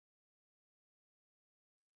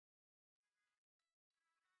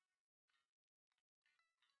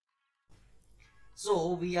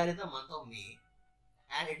So we are in the month of May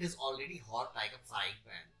and it is already hot like a frying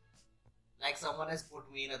pan. Like someone has put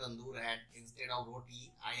me in a tandoor and instead of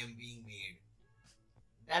roti, I am being made.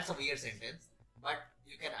 That's a weird sentence, but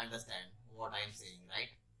you can understand what I am saying,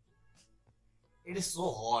 right? It is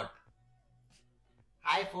so hot.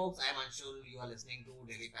 Hi folks, I am Anshul. You are listening to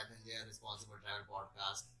Daily Passenger Responsible Travel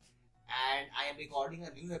Podcast and I am recording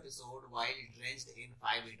a new episode while drenched in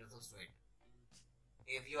 5 liters of sweat.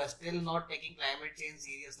 If you are still not taking climate change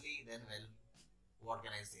seriously, then well, what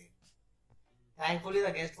can I say? Thankfully,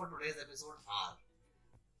 the guests for today's episode are.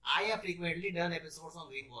 I have frequently done episodes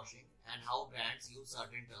on greenwashing and how brands use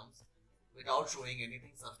certain terms without showing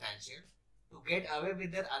anything substantial to get away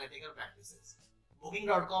with their unethical practices.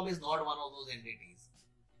 Booking.com is not one of those entities,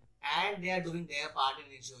 and they are doing their part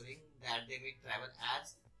in ensuring that they make travel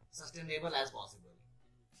as sustainable as possible.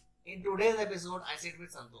 In today's episode, I sit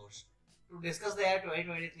with Santosh to discuss their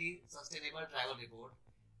 2023 Sustainable Travel Report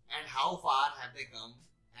and how far have they come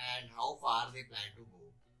and how far they plan to go.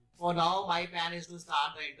 For now, my plan is to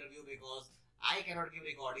start the interview because I cannot keep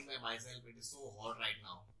recording by myself. It is so hot right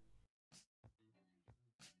now.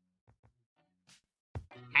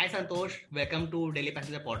 Hi Santosh, welcome to Daily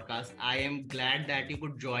Passenger Podcast. I am glad that you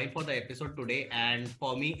could join for the episode today, and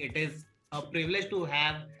for me, it is a privilege to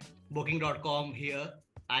have Booking.com here.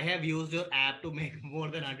 I have used your app to make more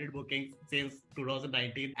than 100 bookings since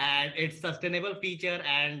 2019, and its sustainable feature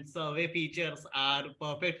and survey features are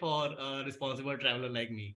perfect for a responsible traveler like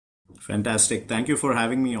me. Fantastic. Thank you for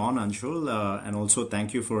having me on, Anshul. And also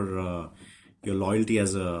thank you for your loyalty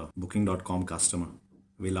as a Booking.com customer.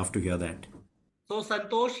 We love to hear that. So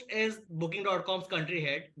Santosh is Booking.com's country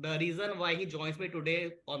head. The reason why he joins me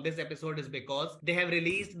today on this episode is because they have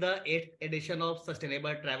released the 8th edition of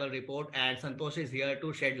Sustainable Travel Report and Santosh is here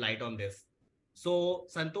to shed light on this. So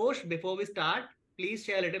Santosh, before we start, please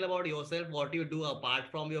share a little about yourself, what you do apart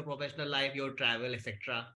from your professional life, your travel,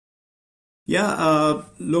 etc. Yeah,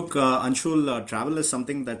 look, Anshul, travel is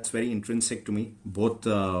something that's very intrinsic to me, both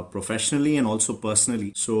professionally and also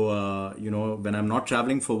personally. So, when I'm not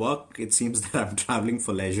traveling for work, it seems that I'm traveling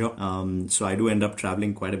for leisure. So I do end up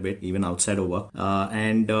traveling quite a bit, even outside of work.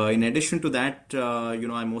 And in addition to that,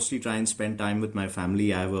 I mostly try and spend time with my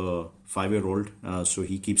family. I have a 5-year-old, so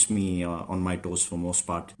he keeps me on my toes for most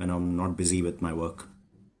part when I'm not busy with my work.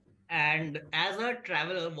 And as a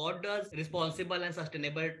traveler, what does responsible and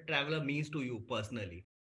sustainable traveler means to you personally?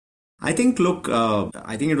 I think it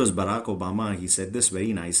was Barack Obama. He said this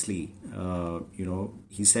very nicely.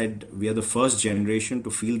 He said, we are the first generation to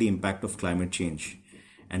feel the impact of climate change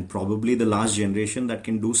and probably the last generation that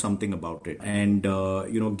can do something about it. And,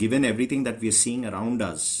 given everything that we are seeing around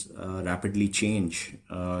us rapidly change,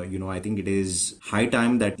 I think it is high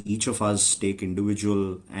time that each of us take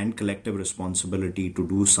individual and collective responsibility to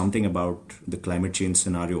do something about the climate change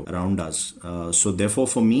scenario around us. So therefore,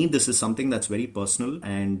 for me, this is something that's very personal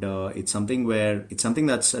and it's something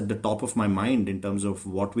that's at the top of my mind in terms of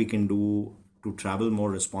what we can do to travel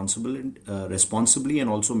more responsibly and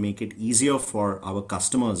also make it easier for our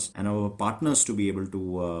customers and our partners to be able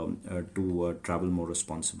to travel more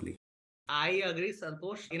responsibly. I agree,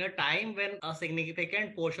 Santosh. In a time when a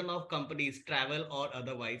significant portion of companies, travel or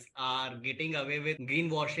otherwise, are getting away with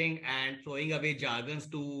greenwashing and throwing away jargons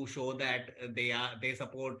to show that they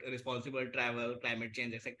support responsible travel, climate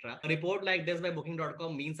change, etc. A report like this by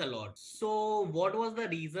Booking.com means a lot. So, what was the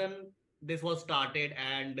reason this was started,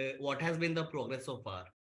 and what has been the progress so far?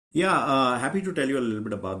 Yeah, happy to tell you a little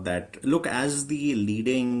bit about that. Look, as the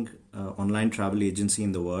leading online travel agency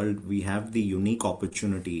in the world, we have the unique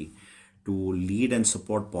opportunity to lead and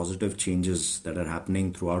support positive changes that are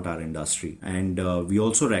happening throughout our industry. And we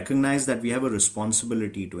also recognize that we have a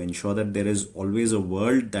responsibility to ensure that there is always a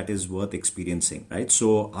world that is worth experiencing, right?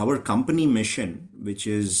 So our company mission, which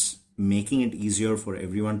is making it easier for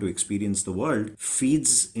everyone to experience the world,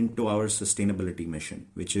 feeds into our sustainability mission,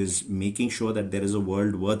 which is making sure that there is a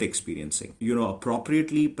world worth experiencing.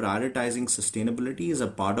 Appropriately prioritizing sustainability is a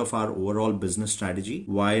part of our overall business strategy,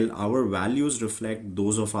 while our values reflect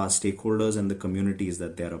those of our stakeholders and the communities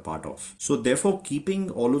that they are a part of. So therefore, keeping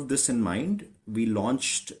all of this in mind, we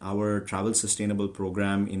launched our Travel Sustainable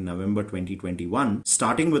program in November 2021,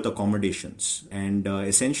 starting with accommodations. And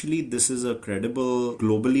essentially, this is a credible,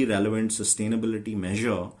 globally relevant sustainability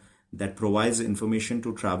measure that provides information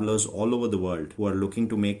to travelers all over the world who are looking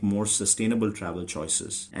to make more sustainable travel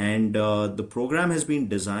choices. And the program has been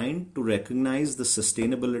designed to recognize the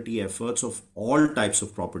sustainability efforts of all types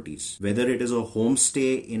of properties, whether it is a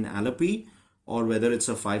homestay in Alleppey or whether it's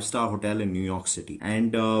a five-star hotel in New York City.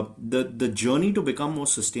 And the journey to become more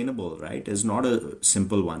sustainable, right, is not a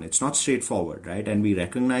simple one. It's not straightforward, right? And we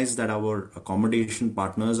recognize that our accommodation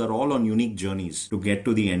partners are all on unique journeys to get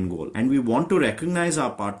to the end goal. And we want to recognize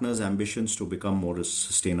our partners' ambitions to become more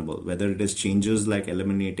sustainable, whether it is changes like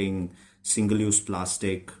eliminating single-use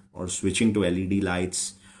plastic or switching to LED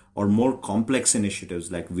lights, or more complex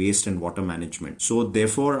initiatives like waste and water management. So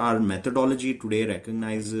therefore, our methodology today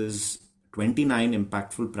recognizes 29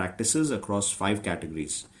 impactful practices across 5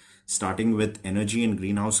 categories, starting with energy and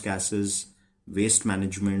greenhouse gases, waste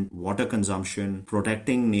management, water consumption,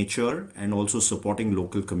 protecting nature, and also supporting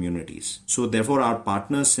local communities. So therefore, our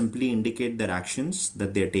partners simply indicate their actions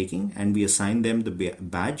that they're taking, and we assign them the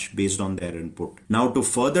badge based on their input. Now, to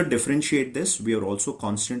further differentiate this, we are also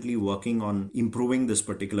constantly working on improving this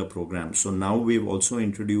particular program. So now we've also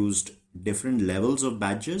introduced different levels of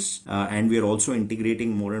badges, and we are also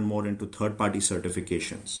integrating more and more into third-party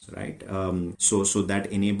certifications, right? So that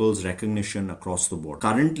enables recognition across the board.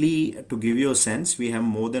 Currently, to give you a sense, we have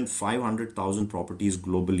more than 500,000 properties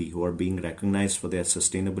globally who are being recognized for their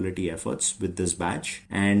sustainability efforts with this badge.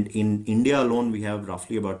 And in India alone, we have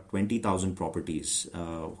roughly about 20,000 properties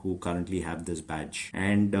who currently have this badge.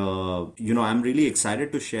 And, I'm really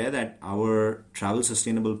excited to share that our Travel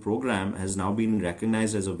Sustainable program has now been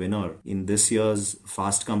recognized as a winner in this year's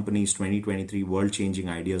Fast Company's 2023 World Changing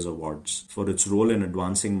Ideas Awards for its role in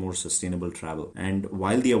advancing more sustainable travel. And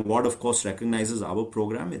while the award, of course, recognizes our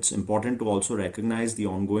program, it's important to also recognize the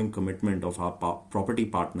ongoing commitment of our property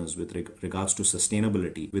partners with regards to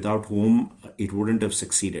sustainability, without whom it wouldn't have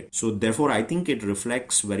succeeded. So therefore, I think it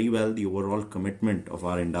reflects very well the overall commitment of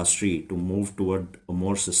our industry to move toward a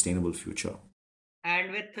more sustainable future.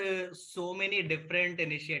 And with so many different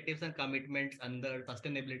initiatives and commitments under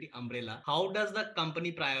sustainability umbrella, how does the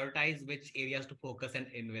company prioritize which areas to focus and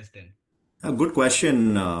invest in? A good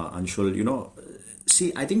question, Anshul.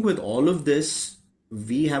 See, I think with all of this,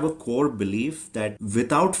 we have a core belief that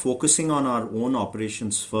without focusing on our own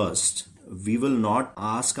operations first, we will not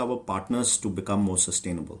ask our partners to become more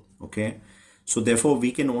sustainable. Okay. So therefore,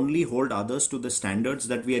 we can only hold others to the standards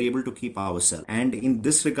that we are able to keep ourselves. And in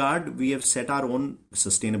this regard, we have set our own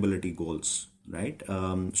sustainability goals, right?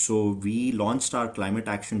 So we launched our climate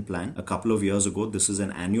action plan a couple of years ago. This is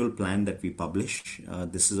an annual plan that we publish.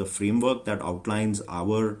 This is a framework that outlines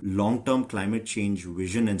our long-term climate change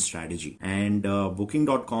vision and strategy. And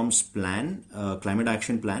Booking.com's plan, climate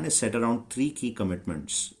action plan, is set around 3 key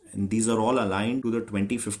commitments. And these are all aligned to the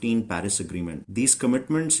 2015 Paris Agreement. These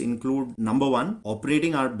commitments include, number 1,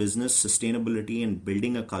 operating our business sustainability and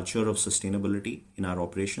building a culture of sustainability in our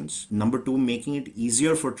operations. Number 2, making it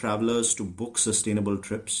easier for travelers to book sustainable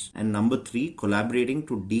trips. And number 3, collaborating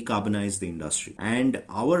to decarbonize the industry. And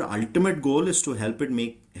our ultimate goal is to help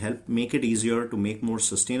make it easier to make more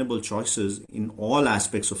sustainable choices in all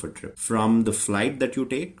aspects of a trip, from the flight that you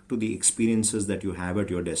take to the experiences that you have at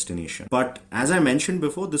your destination. But as I mentioned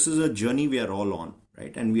before, this is a journey we are all on,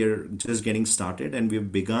 right? And we are just getting started, and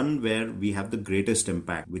we've begun where we have the greatest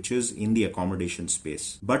impact, which is in the accommodation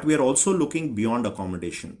space. But we are also looking beyond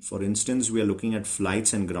accommodation. For instance, we are looking at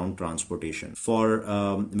flights and ground transportation. For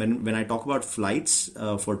when I talk about flights,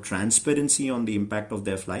 for transparency on the impact of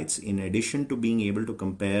their flights, in addition to being able to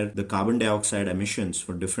compare the carbon dioxide emissions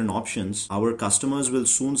for different options, our customers will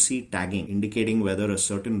soon see tagging indicating whether a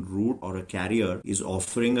certain route or a carrier is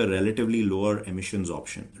offering a relatively lower emissions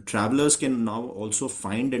option. Travelers can now also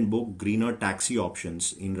find and book greener taxi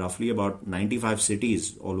options in roughly about 95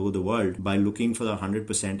 cities all over the world by looking for the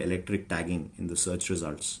 100% electric tagging in the search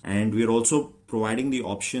results. And we are also providing the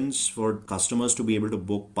options for customers to be able to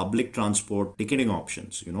book public transport ticketing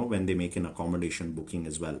options, when they make an accommodation booking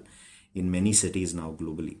as well, in many cities now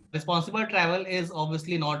globally. Responsible travel is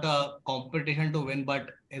obviously not a competition to win,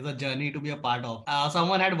 but is a journey to be a part of.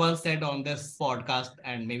 Someone had once said on this podcast,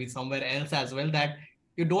 and maybe somewhere else as well, that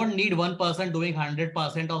you don't need one person doing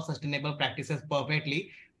 100% of sustainable practices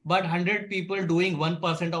perfectly, but 100 people doing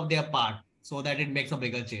 1% of their part so that it makes a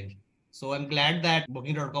bigger change. So I'm glad that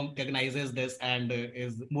Booking.com recognizes this and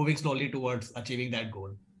is moving slowly towards achieving that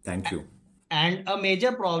goal. Thank you. And a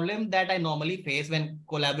major problem that I normally face when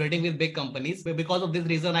collaborating with big companies, because of this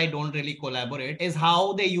reason I don't really collaborate, is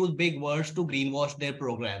how they use big words to greenwash their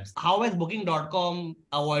programs. How has Booking.com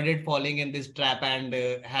avoided falling in this trap and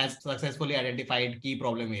has successfully identified key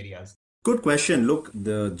problem areas? Good question. Look,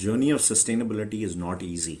 the journey of sustainability is not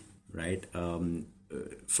easy, right?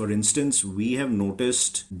 For instance, we have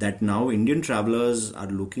noticed that now Indian travelers are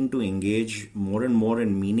looking to engage more and more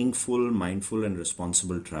in meaningful, mindful, and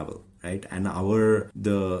responsible travel. right? And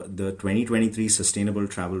the 2023 Sustainable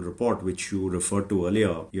Travel Report, which you referred to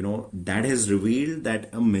earlier, that has revealed that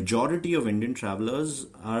a majority of Indian travelers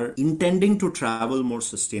are intending to travel more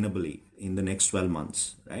sustainably in the next 12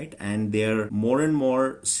 months, right? And they're more and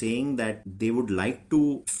more saying that they would like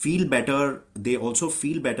to feel better. They also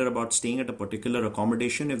feel better about staying at a particular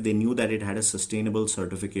accommodation if they knew that it had a sustainable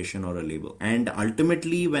certification or a label. And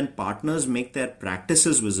ultimately, when partners make their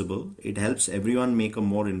practices visible, it helps everyone make a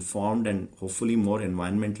more informed and hopefully more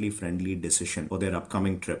environmentally friendly decision for their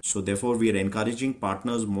upcoming trip. So therefore, we are encouraging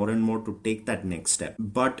partners more and more to take that next step.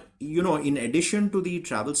 But in addition to the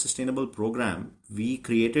Travel Sustainable program, we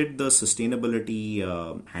created the sustainability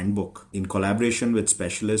handbook in collaboration with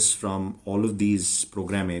specialists from all of these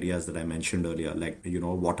program areas that I mentioned earlier, like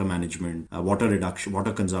water management, water reduction,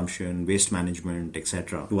 water consumption, waste management,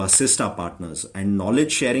 etc., to assist our partners. And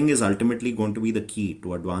knowledge sharing is ultimately going to be the key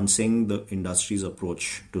to advancing the industry's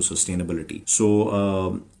approach to sustainability.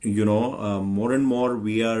 So more and more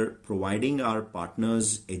we are providing our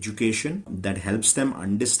partners education that helps them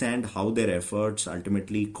understand how their efforts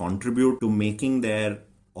ultimately contribute to making their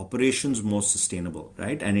operations more sustainable,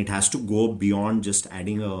 right? And it has to go beyond just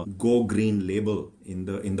adding a go green label in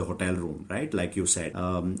the hotel room, right? Like you said,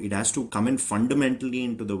 it has to come in fundamentally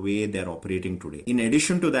into the way they're operating today. In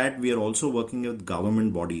addition to that, we are also working with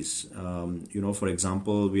government bodies. For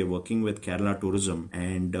example, we are working with Kerala Tourism,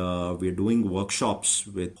 and we are doing workshops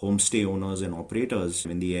with homestay owners and operators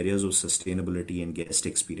in the areas of sustainability and guest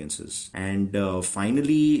experiences. And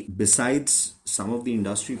finally, besides some of the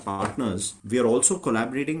industry partners, we are also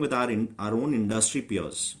collaborating with our own industry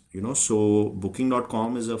peers. So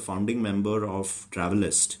Booking.com is a founding member of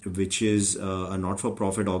Travelist, which is a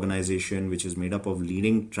not-for-profit organization which is made up of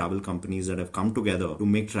leading travel companies that have come together to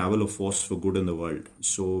make travel a force for good in the world.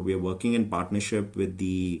 So we are working in partnership with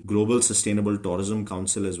the Global Sustainable Tourism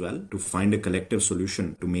Council as well to find a collective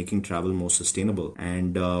solution to making travel more sustainable.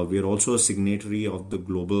 And we are also a signatory of the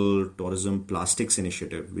Global Tourism Plastics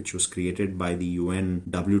Initiative, which was created by the UN,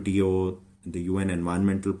 WTO, the UN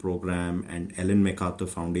Environmental Program, and Ellen MacArthur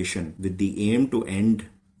Foundation with the aim to end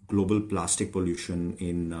global plastic pollution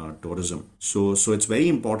in tourism. So it's very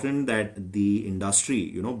important that the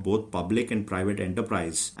industry, both public and private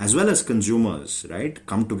enterprise, as well as consumers, right,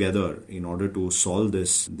 come together in order to solve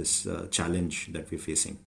this challenge that we're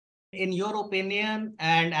facing. In your opinion,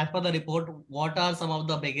 and as per the report, what are some of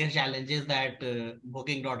the biggest challenges that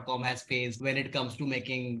Booking.com has faced when it comes to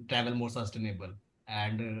making travel more sustainable?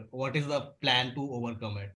 And what is the plan to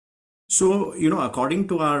overcome it? So, according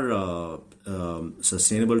to our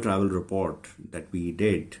sustainable travel report that we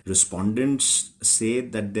did, respondents say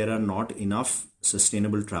that there are not enough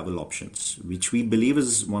sustainable travel options, which we believe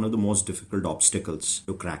is one of the most difficult obstacles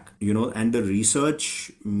to crack. And the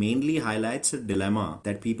research mainly highlights a dilemma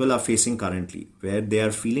that people are facing currently, where they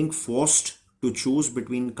are feeling forced to choose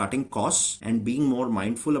between cutting costs and being more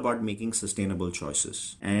mindful about making sustainable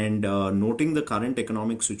choices. And noting the current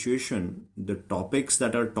economic situation, the topics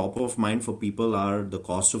that are top of mind for people are the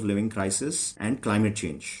cost of living crisis and climate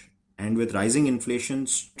change. And with rising inflation,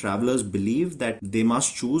 travelers believe that they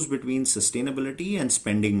must choose between sustainability and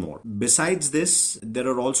spending more. Besides this, there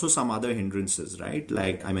are also some other hindrances, right?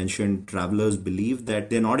 Like I mentioned, travelers believe that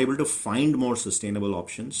they're not able to find more sustainable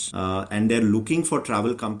options, and they're looking for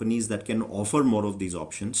travel companies that can offer more of these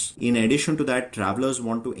options. In addition to that, travelers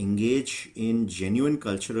want to engage in genuine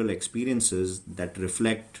cultural experiences that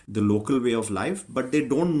reflect the local way of life, but they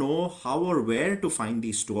don't know how or where to find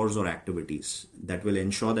these stores or activities that will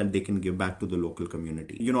ensure that they can give back to the local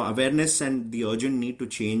community. Awareness and the urgent need to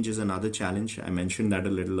change is another challenge. I mentioned that a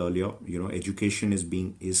little earlier. Education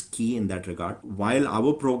is key in that regard. While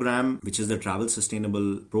our program, which is the Travel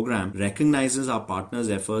Sustainable program, recognizes our partners'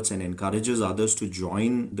 efforts and encourages others to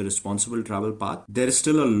join the responsible travel path, there is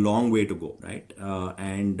still a long way to go, right?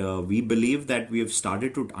 And we believe that we have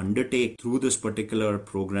started to undertake through this particular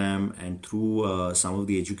program and through some of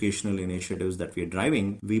the educational initiatives that we are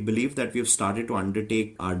driving, we believe that we have started to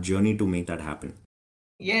undertake our journey to make that happen.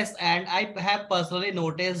 Yes, and I have personally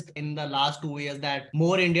noticed in the last 2 years that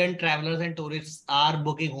more Indian travelers and tourists are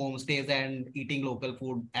booking homestays and eating local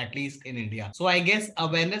food, at least in India. So I guess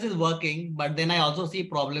awareness is working, but then I also see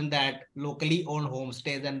problem that locally owned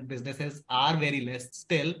homestays and businesses are very less.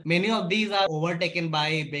 Still, many of these are overtaken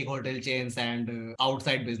by big hotel chains and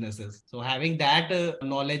outside businesses. So having that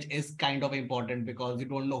knowledge is kind of important because you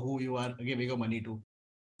don't know who you are giving your money to.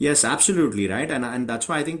 Yes, absolutely, right. And that's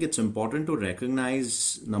why I think it's important to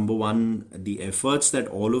recognize, number one, the efforts that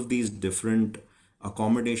all of these different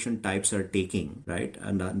accommodation types are taking, right?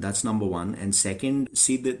 And that's number one. And second,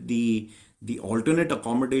 see that the the alternate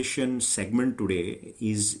accommodation segment today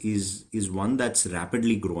is one that's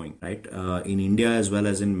rapidly growing, right? In India as well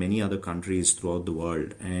as in many other countries throughout the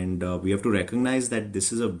world, and we have to recognize that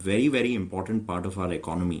this is a very, very important part of our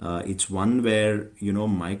economy. It's one where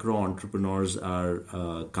micro entrepreneurs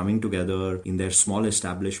are coming together in their small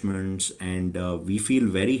establishments, and we feel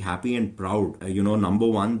very happy and proud. Number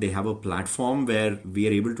one, they have a platform where we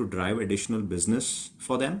are able to drive additional business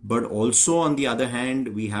for them, but also on the other hand,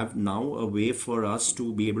 we have now a way for us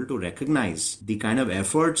to be able to recognize the kind of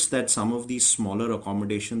efforts that some of these smaller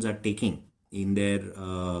accommodations are taking in their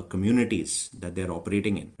communities that they're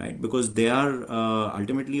operating in, right? Because they are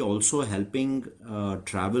ultimately also helping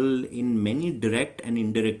travel in many direct and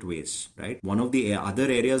indirect ways, right? One of the other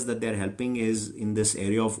areas that they're helping is in this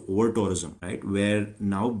area of over tourism, right? Where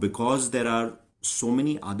now, because there are so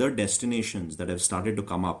many other destinations that have started to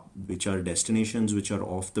come up, which are destinations which are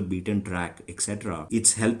off the beaten track, etc.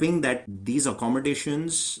 It's helping that these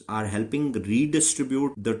accommodations are helping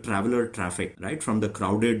redistribute the traveler traffic, right, from the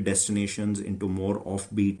crowded destinations into more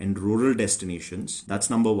offbeat and rural destinations. That's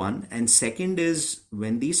number one. And second is,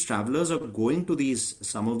 when these travelers are going to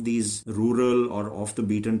some of these rural or off the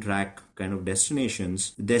beaten track kind of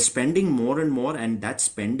destinations, they're spending more and more, and that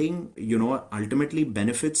spending ultimately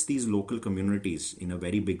benefits these local communities in a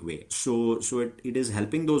very big way. So it is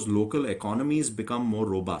helping those local economies become more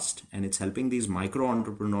robust, and it's helping these micro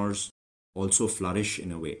entrepreneurs also flourish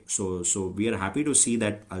in a way. So we are happy to see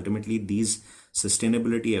that ultimately these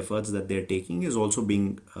sustainability efforts that they're taking is also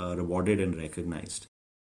being rewarded and recognized.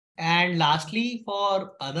 And lastly,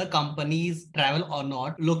 for other companies, travel or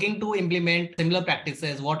not, looking to implement similar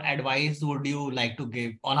practices, what advice would you like to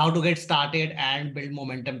give on how to get started and build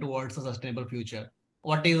momentum towards a sustainable future?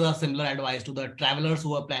 What is a similar advice to the travelers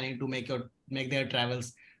who are planning to make their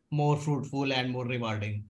travels more fruitful and more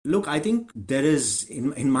rewarding? Look, I think there is,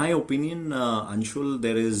 in my opinion, Anshul,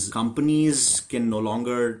 there is companies can no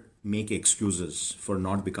longer make excuses for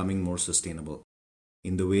not becoming more sustainable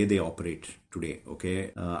in the way they operate today.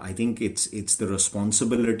 Okay, I think it's the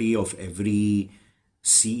responsibility of every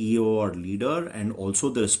CEO or leader, and also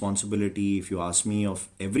the responsibility, if you ask me, of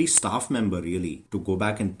every staff member really, to go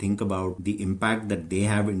back and think about the impact that they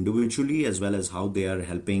have individually, as well as how they are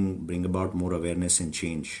helping bring about more awareness and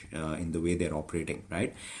change in the way they're operating,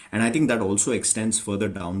 right? And I think that also extends further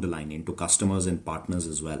down the line into customers and partners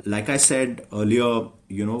as well. Like I said earlier,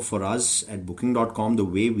 for us at Booking.com, the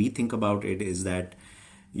way we think about it is that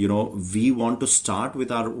we want to start with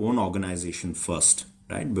our own organization first,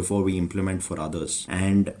 right, before we implement for others.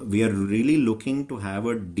 And we are really looking to have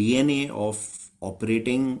a DNA of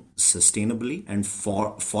operating sustainably and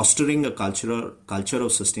fostering a culture of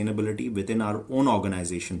sustainability within our own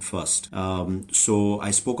organization first. So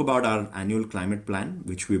I spoke about our annual climate plan,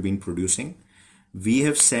 which we've been producing. We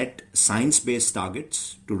have set science-based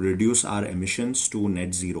targets to reduce our emissions to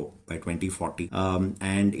net zero by 2040.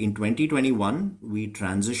 And in 2021, we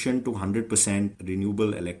transitioned to 100%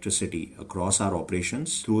 renewable electricity across our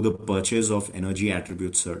operations through the purchase of energy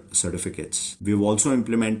attribute certificates. We've also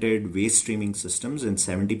implemented waste streaming systems in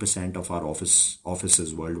 70% of our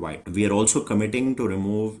offices worldwide. We are also committing to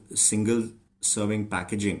remove single serving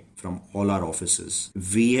packaging from all our offices.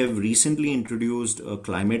 We have recently introduced a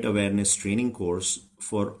climate awareness training course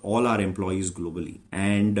for all our employees globally.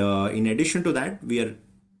 And in addition to that, we are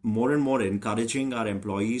more and more encouraging our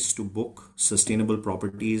employees to book sustainable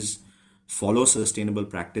properties, follow sustainable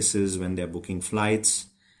practices when they're booking flights,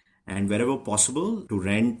 and wherever possible, to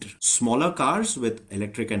rent smaller cars with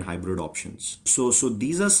electric and hybrid options. So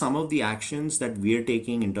these are some of the actions that we are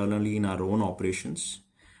taking internally in our own operations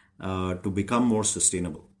to become more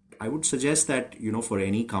sustainable. I would suggest that, for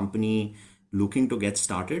any company looking to get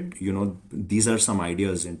started, these are some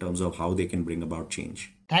ideas in terms of how they can bring about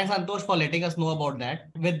change. Thanks, Santosh, for letting us know about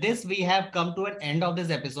that. With this, we have come to an end of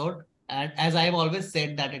this episode. And as I've always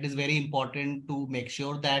said, that it is very important to make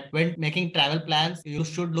sure that when making travel plans, you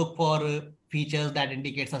should look for features that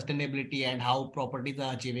indicate sustainability and how properties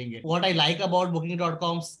are achieving it. What I like about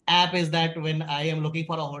Booking.com's app is that when I am looking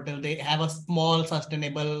for a hotel, they have a small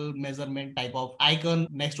sustainable measurement type of icon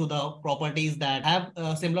next to the properties that have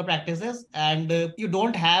similar practices. And you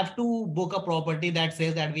don't have to book a property that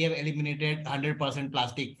says that we have eliminated 100%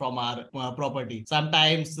 plastic from our property.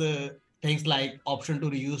 Sometimes things like option to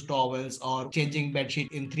reuse towels or changing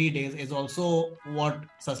bedsheet in 3 days is also what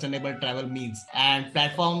sustainable travel means. And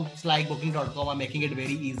platforms like booking.com are making it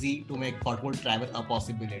very easy to make thoughtful travel a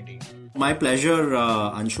possibility. My pleasure,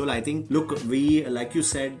 Anshul. I think, look, we, like you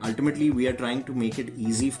said, ultimately we are trying to make it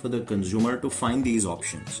easy for the consumer to find these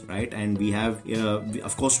options, right? And we have,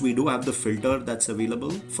 of course, we do have the filter that's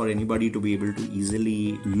available for anybody to be able to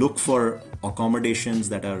easily look for accommodations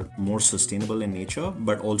that are more sustainable in nature,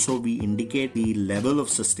 but also we indicate the level of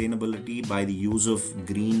sustainability by the use of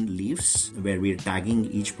green leaves, where we're tagging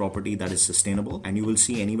each property that is sustainable. And you will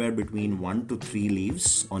see anywhere between 1 to 3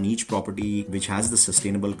 leaves on each property which has the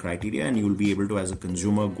sustainable criteria, and you will be able to, as a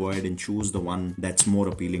consumer, go ahead and choose the one that's more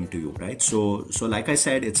appealing to you, right? So like I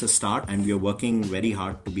said, it's a start, and we are working very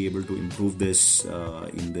hard to be able to improve this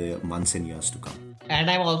in the months and years to come. And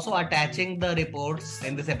I'm also attaching the reports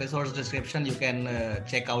in this episode's description. You can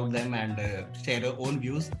check out them and share your own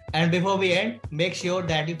views. And before we end, make sure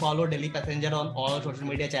that you follow Delhi Passenger on all social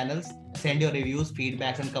media channels. Send your reviews,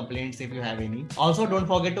 feedbacks, and complaints if you have any. Also, don't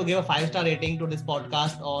forget to give a 5-star rating to this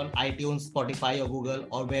podcast on iTunes, Spotify, or Google,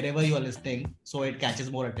 or wherever you are listening, so it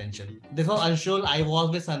catches more attention. This was Anshul. I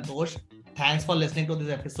was with Santosh. Thanks for listening to this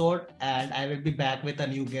episode, and I will be back with a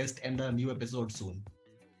new guest and a new episode soon.